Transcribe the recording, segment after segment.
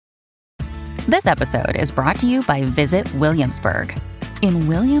This episode is brought to you by Visit Williamsburg. In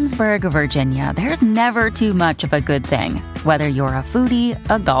Williamsburg, Virginia, there's never too much of a good thing. Whether you're a foodie,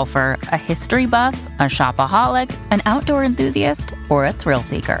 a golfer, a history buff, a shopaholic, an outdoor enthusiast, or a thrill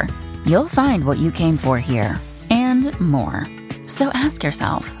seeker, you'll find what you came for here and more. So ask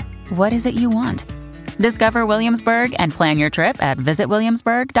yourself, what is it you want? Discover Williamsburg and plan your trip at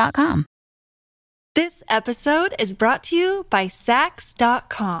visitwilliamsburg.com. This episode is brought to you by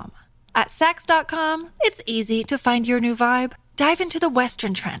Sax.com. At Sax.com, it's easy to find your new vibe. Dive into the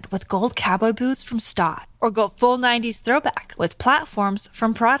Western trend with gold cowboy boots from Stott, or go full 90s throwback with platforms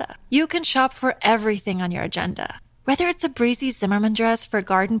from Prada. You can shop for everything on your agenda, whether it's a breezy Zimmermann dress for a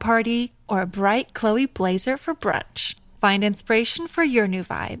garden party or a bright Chloe blazer for brunch. Find inspiration for your new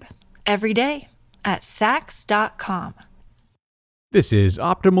vibe every day at Sax.com. This is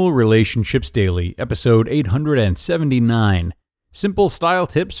Optimal Relationships Daily, episode 879, Simple Style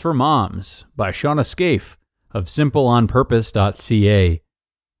Tips for Moms by Shauna Scaife of simpleonpurpose.ca.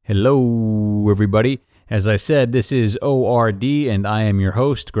 Hello, everybody. As I said, this is ORD, and I am your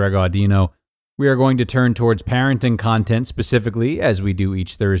host, Greg Audino. We are going to turn towards parenting content specifically, as we do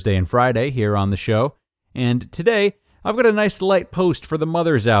each Thursday and Friday here on the show. And today, I've got a nice light post for the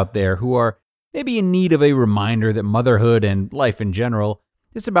mothers out there who are maybe in need of a reminder that motherhood and life in general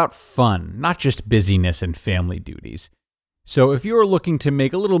is about fun, not just busyness and family duties. So if you're looking to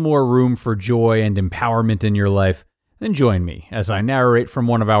make a little more room for joy and empowerment in your life, then join me as I narrate from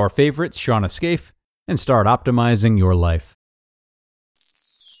one of our favorites, Shauna Scaife, and start optimizing your life.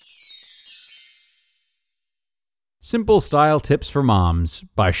 Simple Style Tips for Moms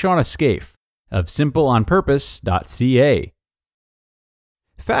by Shauna Scaife of simpleonpurpose.ca.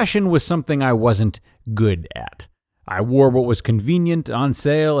 Fashion was something I wasn't good at. I wore what was convenient, on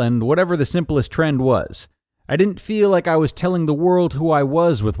sale, and whatever the simplest trend was. I didn't feel like I was telling the world who I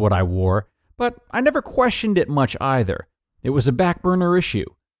was with what I wore, but I never questioned it much either. It was a back burner issue.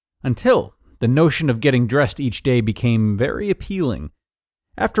 Until the notion of getting dressed each day became very appealing.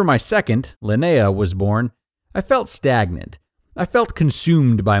 After my second, Linnea, was born, I felt stagnant. I felt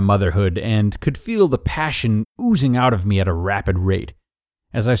consumed by motherhood and could feel the passion oozing out of me at a rapid rate.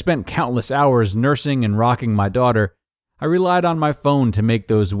 As I spent countless hours nursing and rocking my daughter, I relied on my phone to make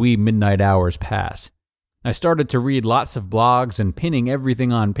those wee midnight hours pass. I started to read lots of blogs and pinning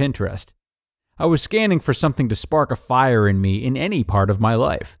everything on Pinterest. I was scanning for something to spark a fire in me in any part of my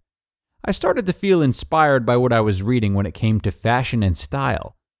life. I started to feel inspired by what I was reading when it came to fashion and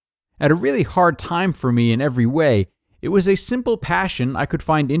style. At a really hard time for me in every way, it was a simple passion I could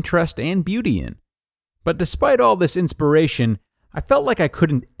find interest and beauty in. But despite all this inspiration, I felt like I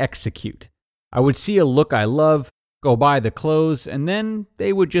couldn't execute. I would see a look I love, go buy the clothes, and then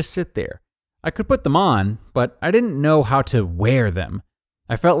they would just sit there. I could put them on, but I didn't know how to wear them.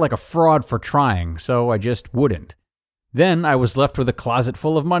 I felt like a fraud for trying, so I just wouldn't. Then I was left with a closet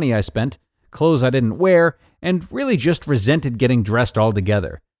full of money I spent, clothes I didn't wear, and really just resented getting dressed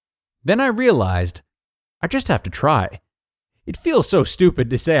altogether. Then I realized, I just have to try. It feels so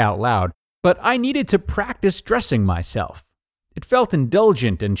stupid to say out loud, but I needed to practice dressing myself. It felt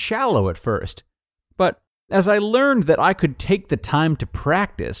indulgent and shallow at first, but as I learned that I could take the time to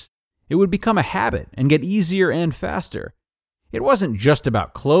practice, it would become a habit and get easier and faster. It wasn't just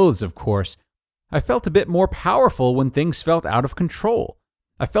about clothes, of course. I felt a bit more powerful when things felt out of control.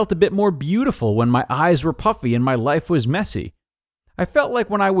 I felt a bit more beautiful when my eyes were puffy and my life was messy. I felt like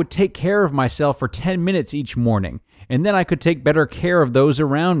when I would take care of myself for 10 minutes each morning, and then I could take better care of those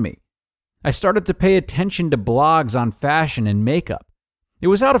around me. I started to pay attention to blogs on fashion and makeup. It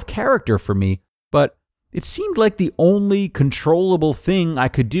was out of character for me, but it seemed like the only controllable thing I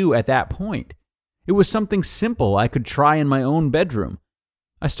could do at that point. It was something simple I could try in my own bedroom.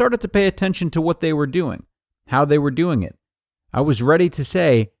 I started to pay attention to what they were doing, how they were doing it. I was ready to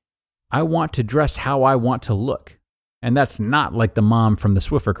say, I want to dress how I want to look. And that's not like the mom from the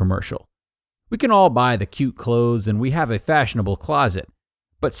Swiffer commercial. We can all buy the cute clothes and we have a fashionable closet.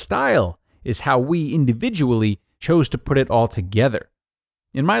 But style is how we individually chose to put it all together.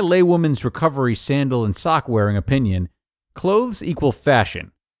 In my laywoman's recovery sandal and sock wearing opinion, clothes equal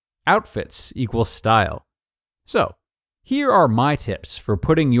fashion, outfits equal style. So, here are my tips for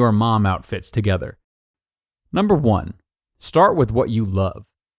putting your mom outfits together. Number 1, start with what you love.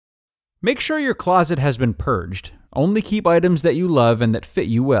 Make sure your closet has been purged. Only keep items that you love and that fit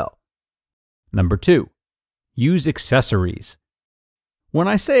you well. Number 2, use accessories. When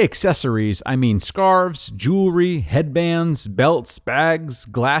I say accessories, I mean scarves, jewelry, headbands, belts, bags,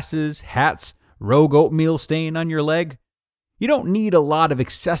 glasses, hats, rogue oatmeal stain on your leg. You don't need a lot of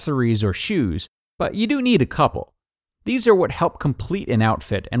accessories or shoes, but you do need a couple. These are what help complete an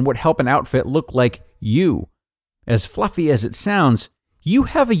outfit and what help an outfit look like you. As fluffy as it sounds, you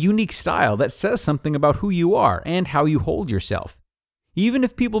have a unique style that says something about who you are and how you hold yourself. Even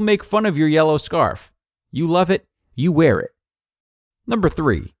if people make fun of your yellow scarf, you love it, you wear it. Number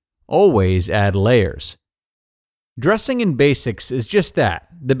 3, always add layers. Dressing in basics is just that,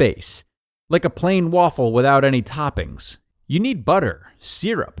 the base. Like a plain waffle without any toppings. You need butter,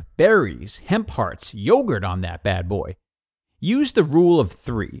 syrup, berries, hemp hearts, yogurt on that bad boy. Use the rule of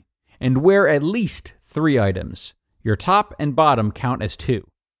 3 and wear at least 3 items. Your top and bottom count as 2.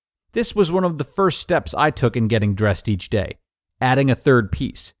 This was one of the first steps I took in getting dressed each day, adding a 3rd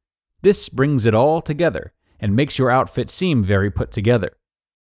piece. This brings it all together and makes your outfit seem very put together.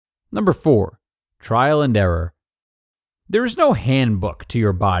 Number 4, trial and error. There is no handbook to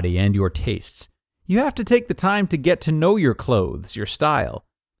your body and your tastes. You have to take the time to get to know your clothes, your style.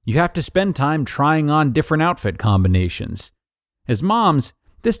 You have to spend time trying on different outfit combinations. As moms,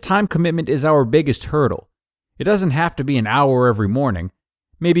 this time commitment is our biggest hurdle. It doesn't have to be an hour every morning.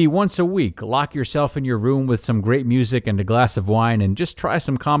 Maybe once a week, lock yourself in your room with some great music and a glass of wine and just try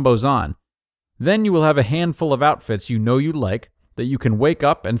some combos on. Then you will have a handful of outfits you know you like that you can wake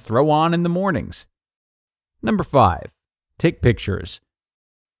up and throw on in the mornings. Number 5, take pictures.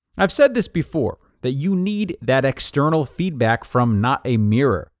 I've said this before, that you need that external feedback from not a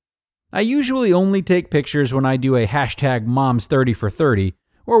mirror. I usually only take pictures when I do a #moms30for30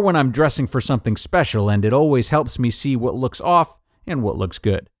 or when I'm dressing for something special, and it always helps me see what looks off and what looks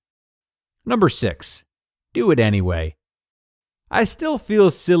good. Number 6, do it anyway. I still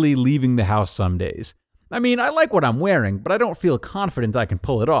feel silly leaving the house some days. I mean, I like what I'm wearing, but I don't feel confident I can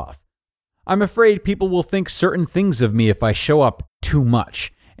pull it off. I'm afraid people will think certain things of me if I show up too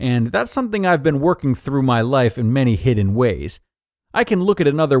much, and that's something I've been working through my life in many hidden ways. I can look at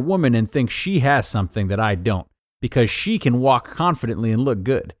another woman and think she has something that I don't, because she can walk confidently and look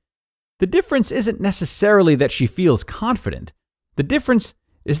good. The difference isn't necessarily that she feels confident. The difference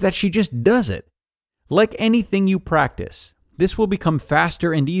is that she just does it. Like anything you practice, this will become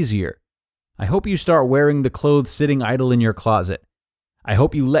faster and easier. I hope you start wearing the clothes sitting idle in your closet. I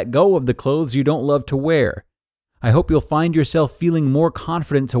hope you let go of the clothes you don't love to wear. I hope you'll find yourself feeling more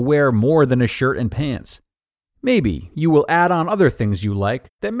confident to wear more than a shirt and pants. Maybe you will add on other things you like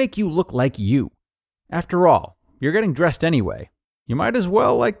that make you look like you. After all, you're getting dressed anyway. You might as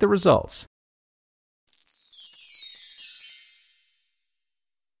well like the results.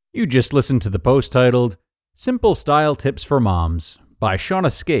 You just listened to the post titled, Simple Style Tips for Moms by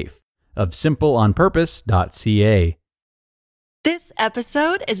Shauna Scaife of simpleonpurpose.ca. This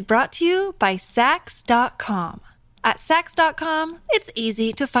episode is brought to you by Sax.com. At Sax.com, it's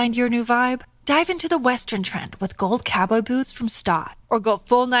easy to find your new vibe. Dive into the Western trend with gold cowboy boots from Stott, or go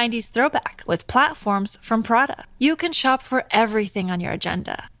full 90s throwback with platforms from Prada. You can shop for everything on your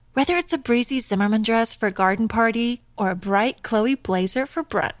agenda, whether it's a breezy Zimmermann dress for a garden party or a bright Chloe blazer for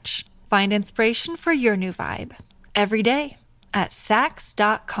brunch. Find inspiration for your new vibe every day at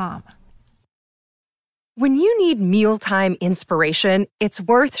Sax.com. When you need mealtime inspiration, it's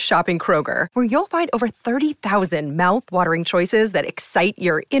worth shopping Kroger, where you'll find over 30,000 mouth-watering choices that excite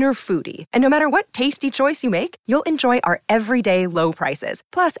your inner foodie. And no matter what tasty choice you make, you'll enjoy our everyday low prices,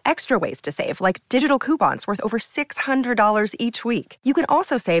 plus extra ways to save, like digital coupons worth over $600 each week. You can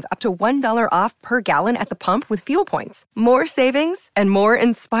also save up to $1 off per gallon at the pump with fuel points. More savings and more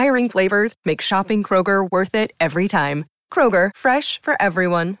inspiring flavors make shopping Kroger worth it every time. Kroger, fresh for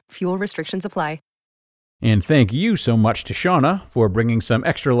everyone. Fuel restrictions apply. And thank you so much to Shauna for bringing some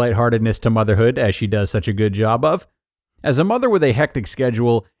extra lightheartedness to motherhood, as she does such a good job of. As a mother with a hectic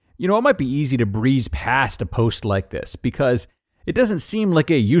schedule, it might be easy to breeze past a post like this because it doesn't seem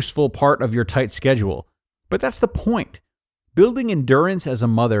like a useful part of your tight schedule. But that's the point. Building endurance as a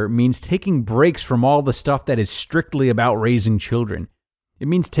mother means taking breaks from all the stuff that is strictly about raising children. It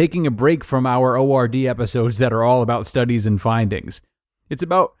means taking a break from our ORD episodes that are all about studies and findings. It's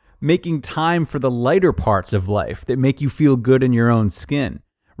about making time for the lighter parts of life that make you feel good in your own skin,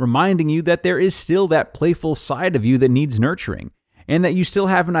 reminding you that there is still that playful side of you that needs nurturing, and that you still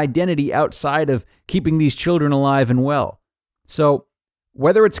have an identity outside of keeping these children alive and well. So,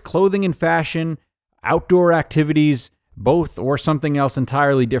 whether it's clothing and fashion, outdoor activities, both, or something else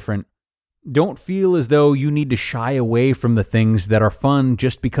entirely different, don't feel as though you need to shy away from the things that are fun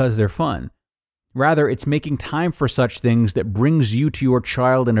just because they're fun. Rather, it's making time for such things that brings you to your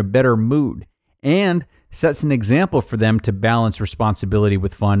child in a better mood and sets an example for them to balance responsibility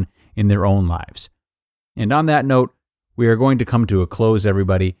with fun in their own lives. And on that note, we are going to come to a close,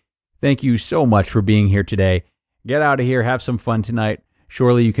 everybody. Thank you so much for being here today. Get out of here, have some fun tonight.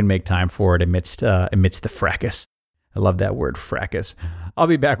 Surely you can make time for it amidst the fracas. I love that word, fracas. I'll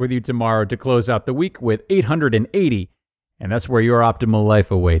be back with you tomorrow to close out the week with 880, and that's where your optimal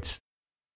life awaits.